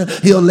something,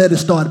 he'll let it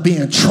start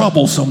being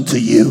troublesome to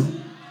you.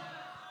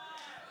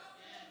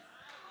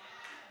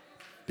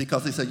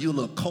 Because he said, you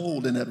look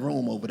cold in that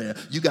room over there.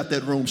 You got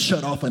that room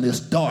shut off and it's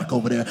dark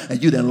over there.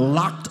 And you done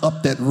locked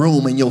up that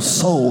room in your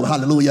soul.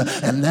 Hallelujah.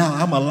 And now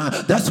I'm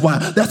alive. That's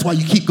why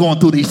you keep going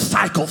through these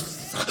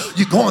cycles.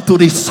 You're going through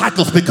these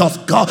cycles because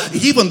God,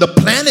 even the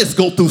planets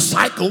go through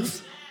cycles.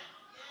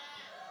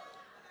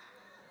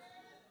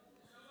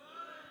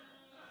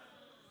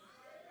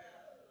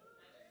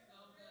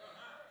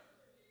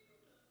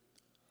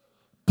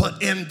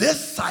 But in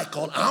this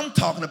cycle, I'm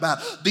talking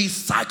about these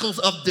cycles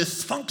of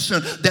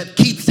dysfunction that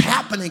keeps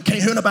happening.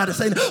 Can't hear nobody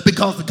say that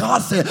because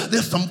God said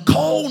there's some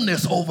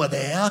coldness over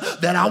there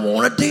that I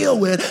want to deal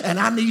with, and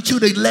I need you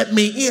to let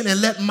me in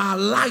and let my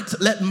light,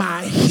 let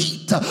my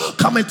heat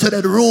come into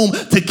that room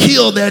to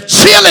kill that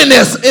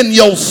chilliness in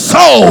your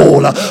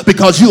soul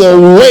because you are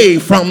away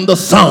from the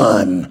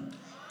sun.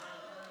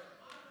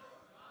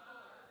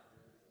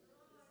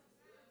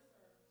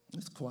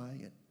 It's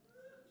quiet.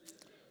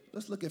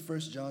 Let's look at 1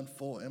 John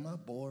 4. Am I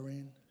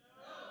boring?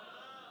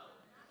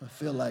 I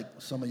feel like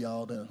some of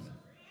y'all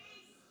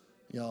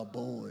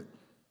bored.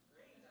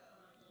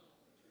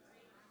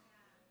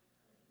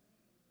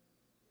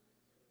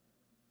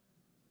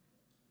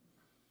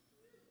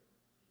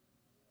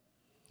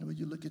 When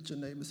you look at your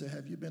neighbor and say,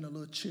 have you been a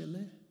little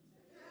chilly?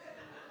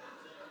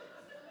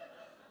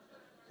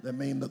 That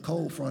means the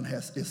cold front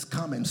is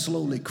coming,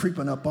 slowly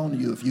creeping up on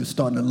you if you're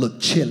starting to look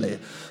chilly.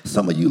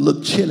 Some of you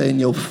look chilly in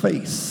your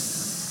face.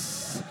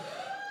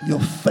 Your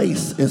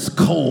face is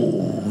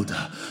cold.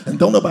 And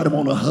don't nobody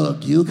want to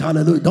hug you.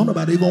 Hallelujah. Don't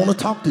nobody even want to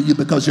talk to you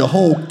because your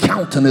whole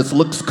countenance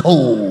looks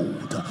cold.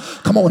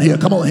 Come on here.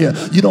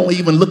 You don't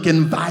even look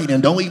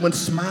inviting. Don't even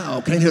smile.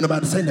 Can't hear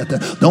nobody say nothing.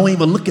 Don't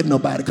even look at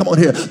nobody. Come on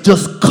here.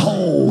 Just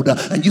cold.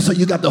 And you say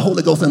you got the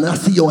Holy Ghost and I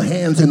see your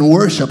hands in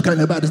worship. Can't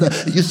nobody say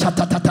you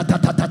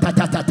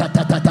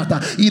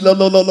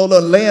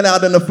laying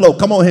out in the floor.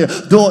 Come on here.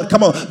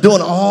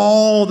 Doing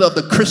all of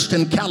the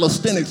Christian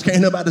calisthenics.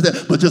 Can't nobody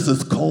say, but just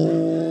as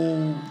cold.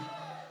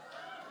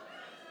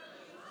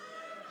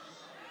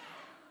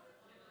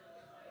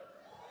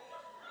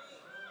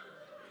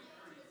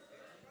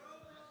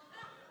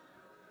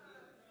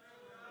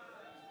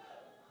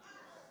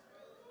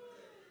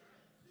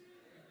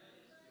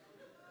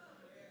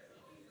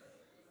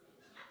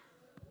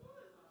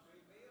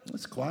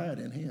 It's quiet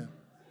in here.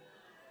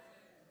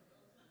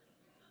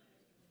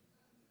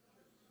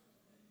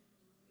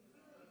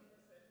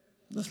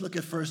 Let's look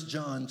at 1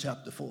 John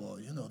chapter 4.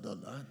 You know,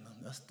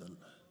 that's the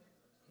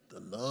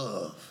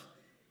love.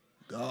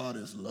 God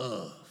is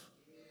love.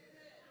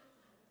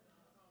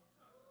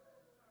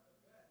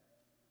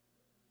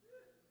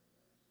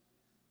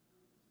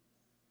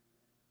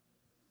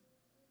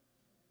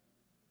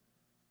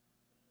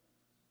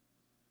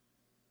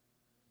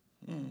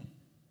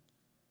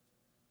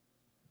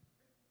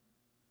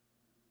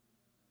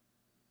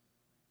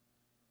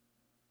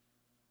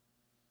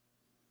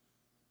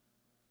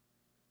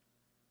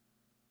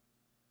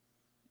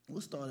 We'll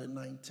start at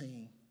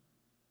 19.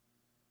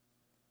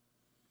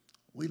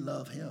 We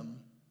love him.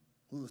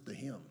 Who is the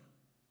him?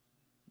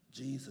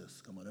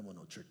 Jesus. Come on, that wasn't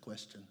no trick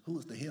question. Who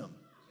is the him?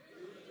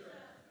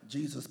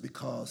 Jesus,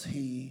 because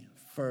he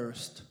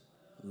first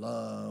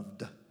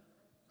loved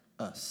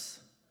us.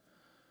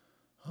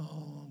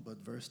 Oh, but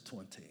verse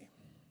 20.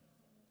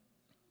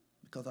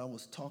 Because I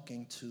was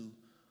talking to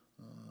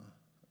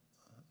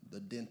the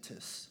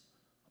dentist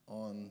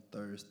on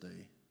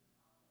Thursday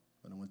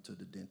when I went to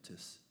the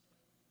dentist.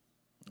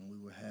 And we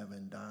were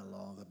having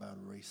dialogue about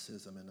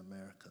racism in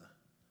America.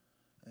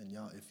 And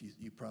y'all, if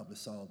you probably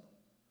saw,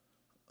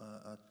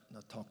 I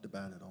talked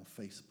about it on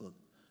Facebook.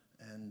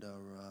 And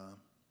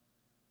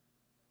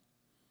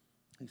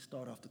he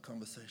started off the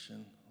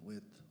conversation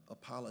with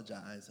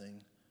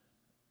apologizing.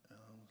 I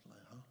was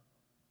like, huh?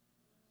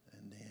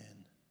 And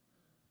then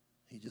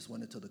he just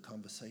went into the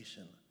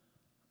conversation.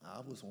 I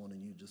was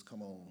wanting you to just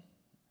come on,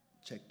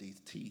 check these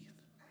teeth.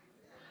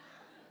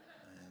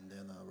 And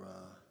then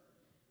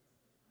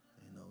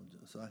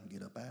so I can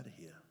get up out of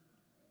here.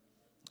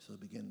 So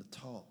we began to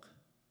talk.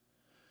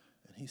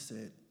 And he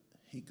said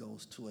he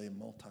goes to a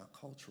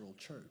multicultural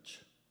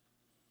church.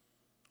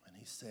 And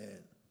he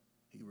said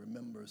he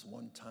remembers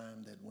one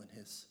time that when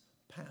his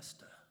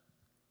pastor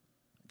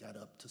got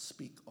up to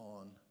speak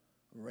on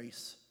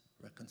race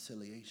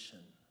reconciliation,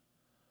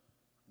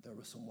 there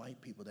were some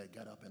white people that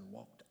got up and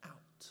walked out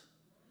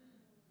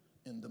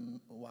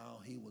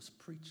while he was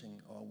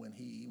preaching, or when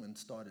he even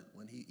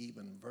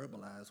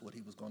verbalized what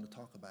he was going to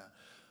talk about.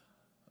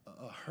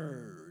 A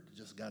herd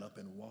just got up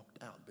and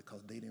walked out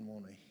because they didn't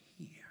want to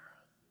hear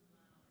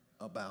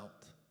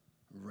about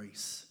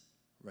race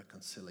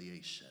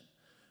reconciliation.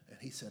 And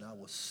he said, I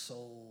was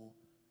so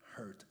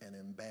hurt and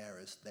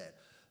embarrassed that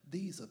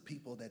These are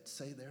people that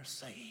say they're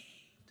saved.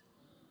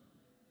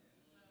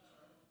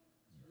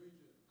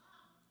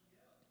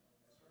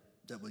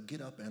 That would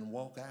get up and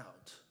walk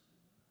out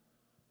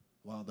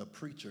while the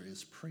preacher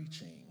is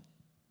preaching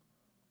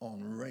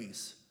on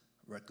race.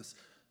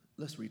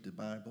 Let's read the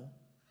Bible.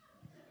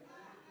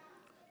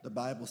 The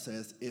Bible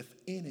says, if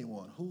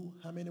anyone,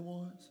 how many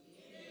ones?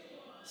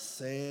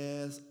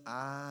 Says,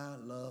 I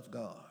love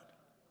God,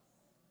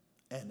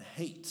 and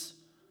hates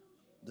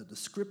the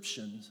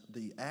descriptions,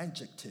 the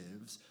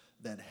adjectives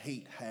that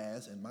hate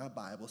has, and my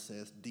Bible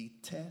says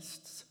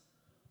detests,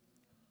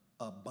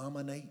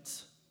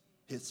 abominates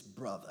his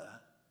brother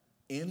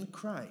in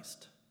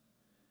Christ,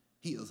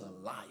 he is a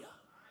liar.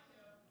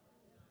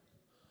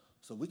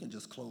 So we can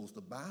just close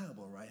the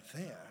Bible right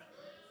there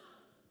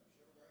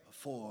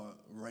for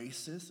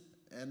racists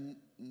and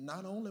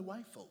not only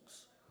white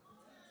folks.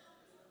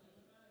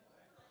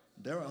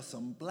 There are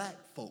some black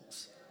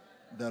folks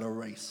that are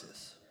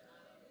racist.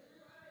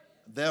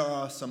 There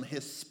are some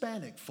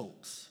Hispanic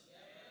folks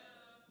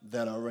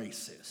that are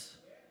racist.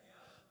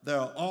 There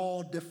are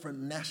all different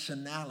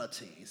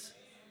nationalities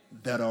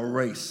that are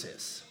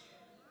racist.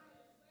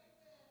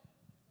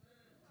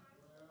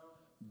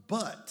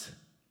 But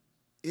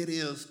it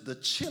is the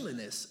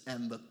chilliness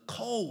and the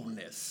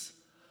coldness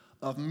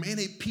of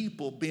many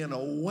people being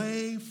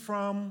away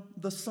from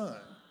the sun.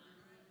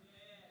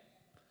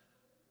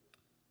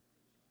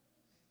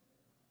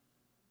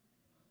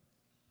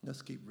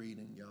 Let's keep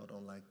reading. Y'all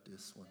don't like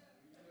this one.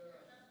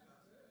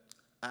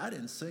 I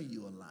didn't say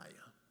you a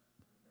liar.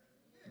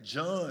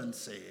 John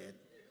said,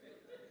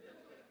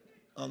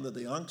 under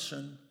the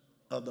unction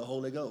of the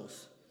Holy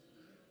Ghost,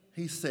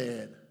 he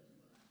said,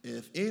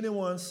 if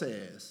anyone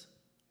says,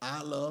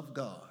 I love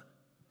God,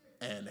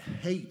 and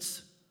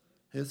hates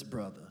his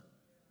brother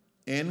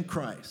in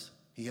Christ,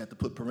 he had to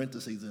put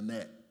parentheses in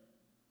that.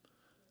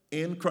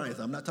 In Christ.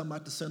 I'm not talking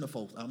about the sinner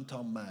folks. I'm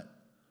talking about,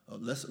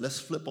 let's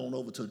flip on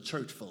over to the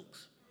church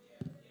folks.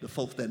 The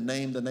folks that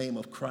name the name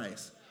of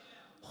Christ,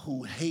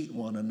 who hate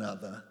one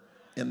another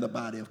in the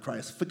body of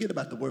Christ. Forget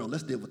about the world.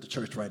 Let's deal with the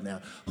church right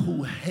now.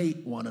 Who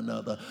hate one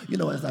another. You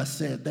know, as I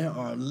said, there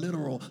are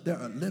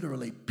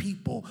literally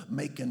people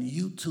making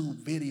YouTube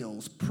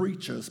videos,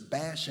 preachers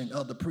bashing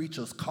other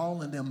preachers,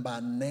 calling them by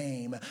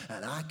name.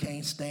 And I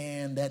can't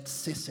stand that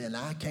sissy, and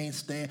I can't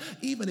stand,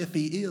 even if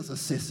he is a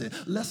sissy,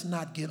 let's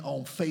not get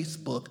on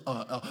Facebook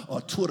or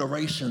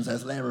Twitterations,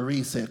 as Larry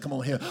Reed said, come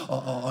on here,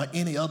 or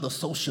any other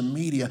social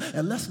media,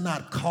 and let's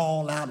not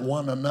call out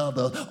one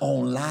another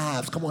on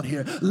lives. Come on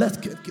here. Let's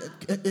get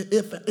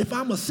if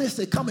I'm a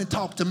sissy, come and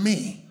talk to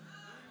me.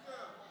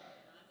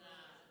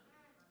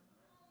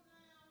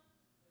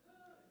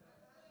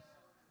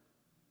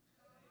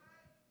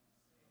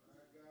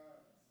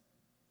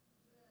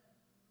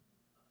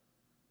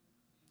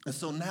 And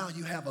so now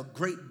you have a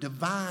great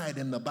divide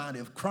in the body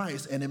of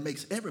Christ, and it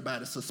makes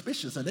everybody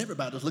suspicious, and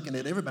everybody's looking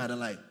at everybody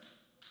like,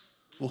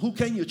 well, who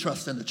can you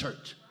trust in the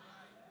church?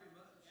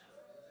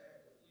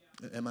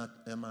 Am I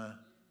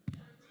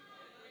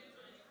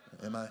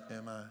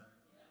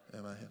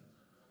here?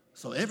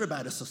 So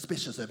everybody's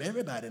suspicious of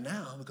everybody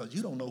now because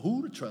you don't know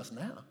who to trust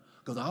now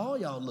because all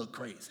y'all look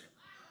crazy.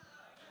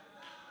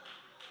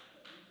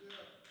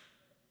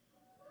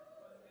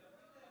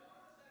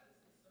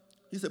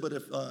 He said, but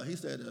if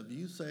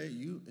you say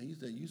you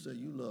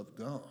love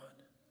God,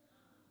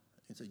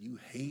 he said you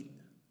hate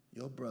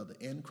your brother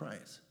in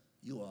Christ,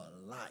 you are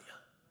a liar.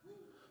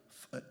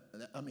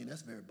 I mean,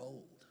 that's very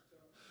bold.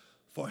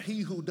 For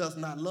he who does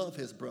not love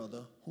his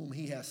brother, whom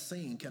he has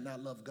seen,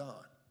 cannot love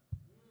God.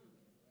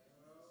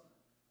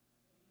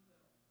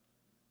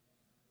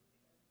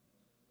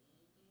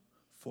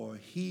 For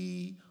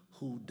he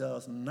who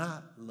does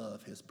not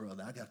love his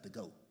brother, I got to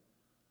go,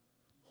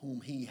 whom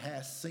he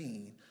has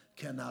seen,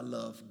 cannot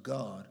love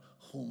God,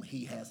 whom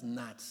he has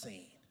not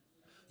seen.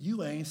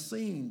 You ain't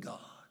seen God,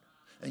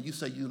 and you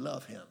say you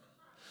love him.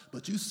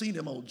 But you see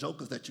them old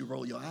jokers that you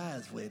roll your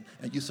eyes with,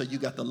 and you say you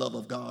got the love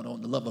of God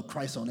on the love of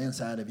Christ on the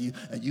inside of you,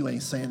 and you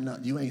ain't saying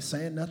nothing. You ain't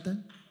saying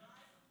nothing.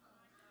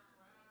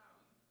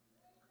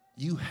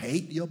 You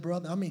hate your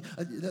brother. I mean,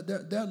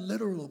 there are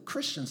literal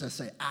Christians that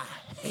say, I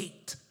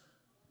hate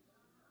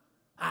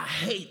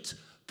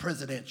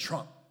President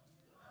Trump.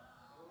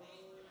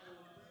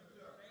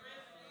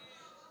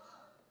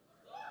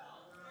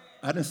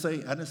 I didn't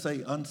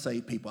say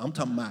unsaved people. I'm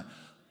talking about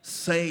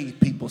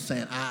saved people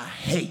saying, I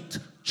hate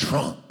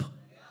Trump.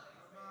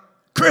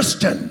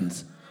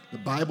 Christians. The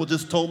Bible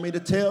just told me to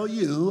tell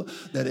you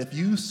that if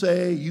you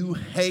say you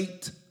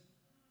hate,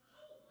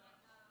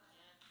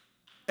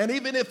 and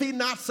even if he's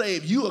not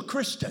saved, you a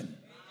Christian.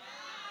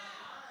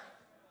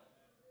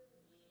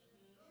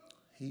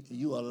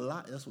 You a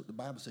liar. That's what the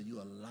Bible said.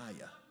 You a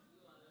liar.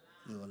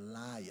 You're a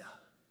liar.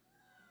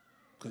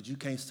 Because you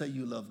can't say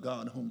you love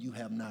God whom you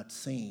have not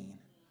seen.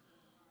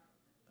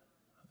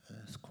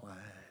 It's quiet.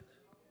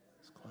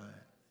 It's quiet.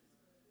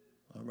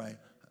 All right.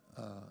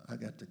 I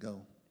got to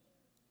go.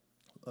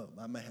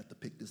 I might have to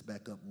pick this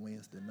back up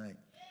Wednesday night.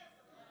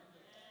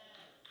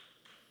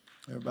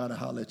 Everybody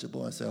holler at your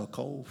boy and say, a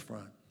cold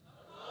front.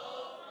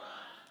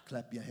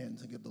 Clap your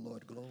hands and give the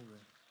Lord glory.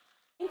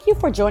 Thank you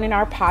for joining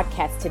our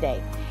podcast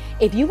today.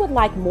 If you would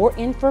like more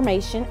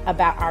information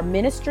about our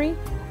ministry,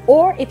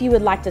 or if you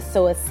would like to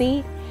sow a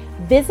seed,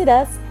 visit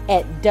us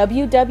at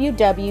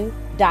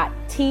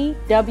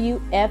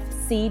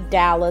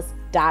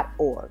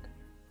www.twfcdallas.org.